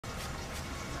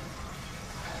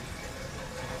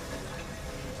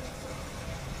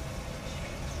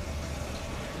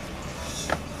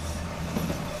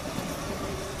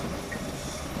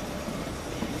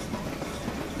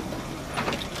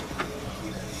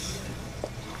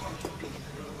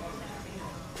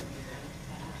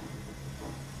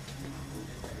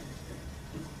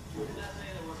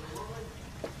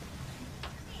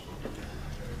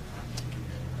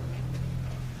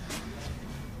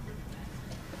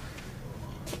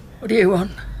What do you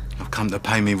want? I've come to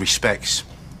pay me respects.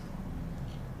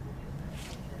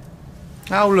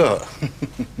 Oh, look.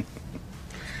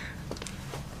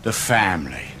 The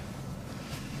family.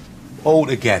 All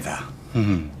together.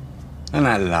 Isn't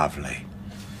that lovely?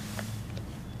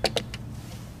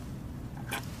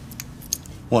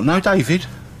 What, no, David?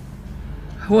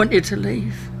 I want you to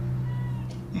leave.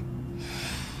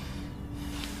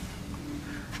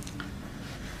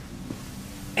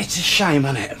 It's a shame,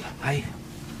 isn't it, eh?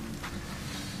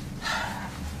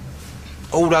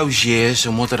 All those years,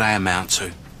 and what do they amount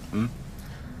to?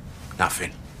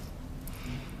 Nothing.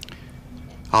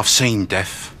 I've seen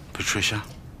death, Patricia.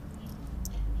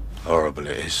 Horrible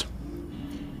it is.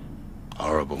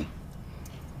 Horrible.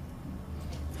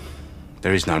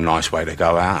 There is no nice way to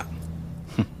go out.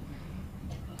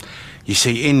 You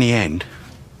see, in the end,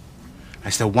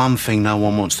 that's the one thing no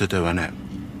one wants to do, isn't it?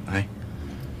 Eh?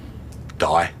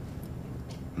 Die.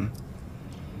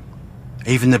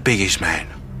 Even the biggest man.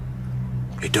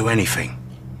 He'll do anything.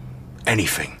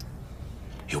 Anything.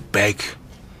 He'll beg.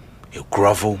 He'll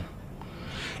grovel.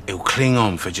 He'll cling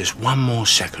on for just one more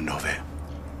second of it.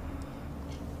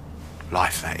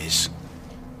 Life, that is.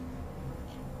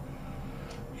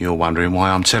 You're wondering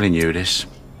why I'm telling you this.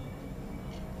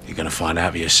 You're going to find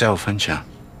out for yourself, aren't you?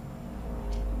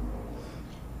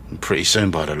 And pretty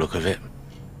soon, by the look of it.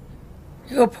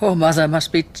 Your poor mother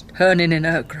must be turning in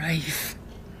her grave.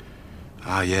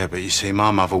 Ah, yeah, but you see,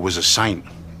 my mother was a saint.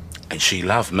 And she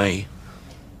loved me.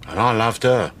 And I loved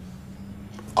her.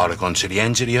 I'd have gone to the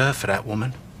ends of the earth for that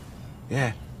woman.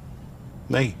 Yeah.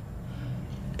 Me.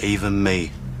 Even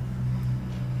me.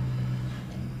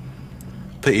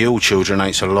 Pity all children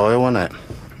ain't so loyal, isn't it?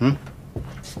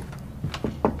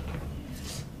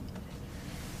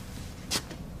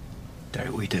 Do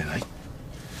what we do, eh?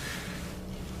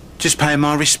 Just paying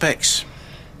my respects.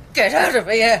 Get out of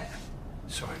here!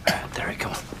 Sorry, man. Derek,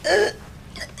 come on.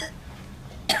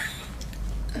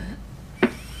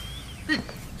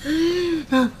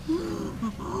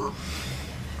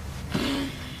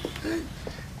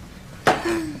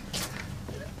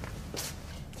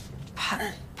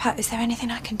 Pat, is there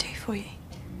anything I can do for you?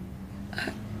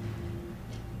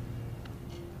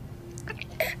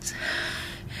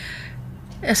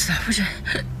 Yes, sir.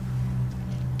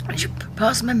 Would you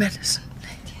pass my medicine?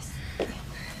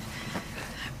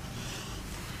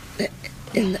 Yes.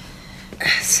 In the...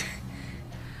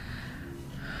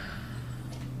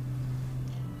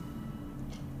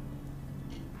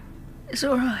 It's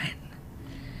all right.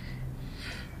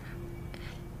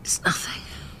 It's nothing.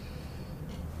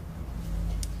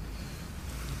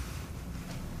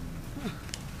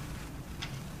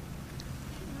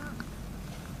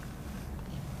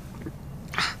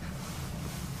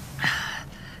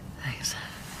 Thanks.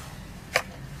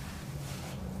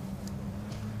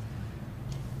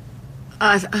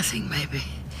 I think maybe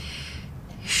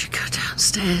you should go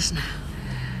downstairs now.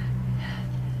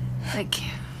 Thank you.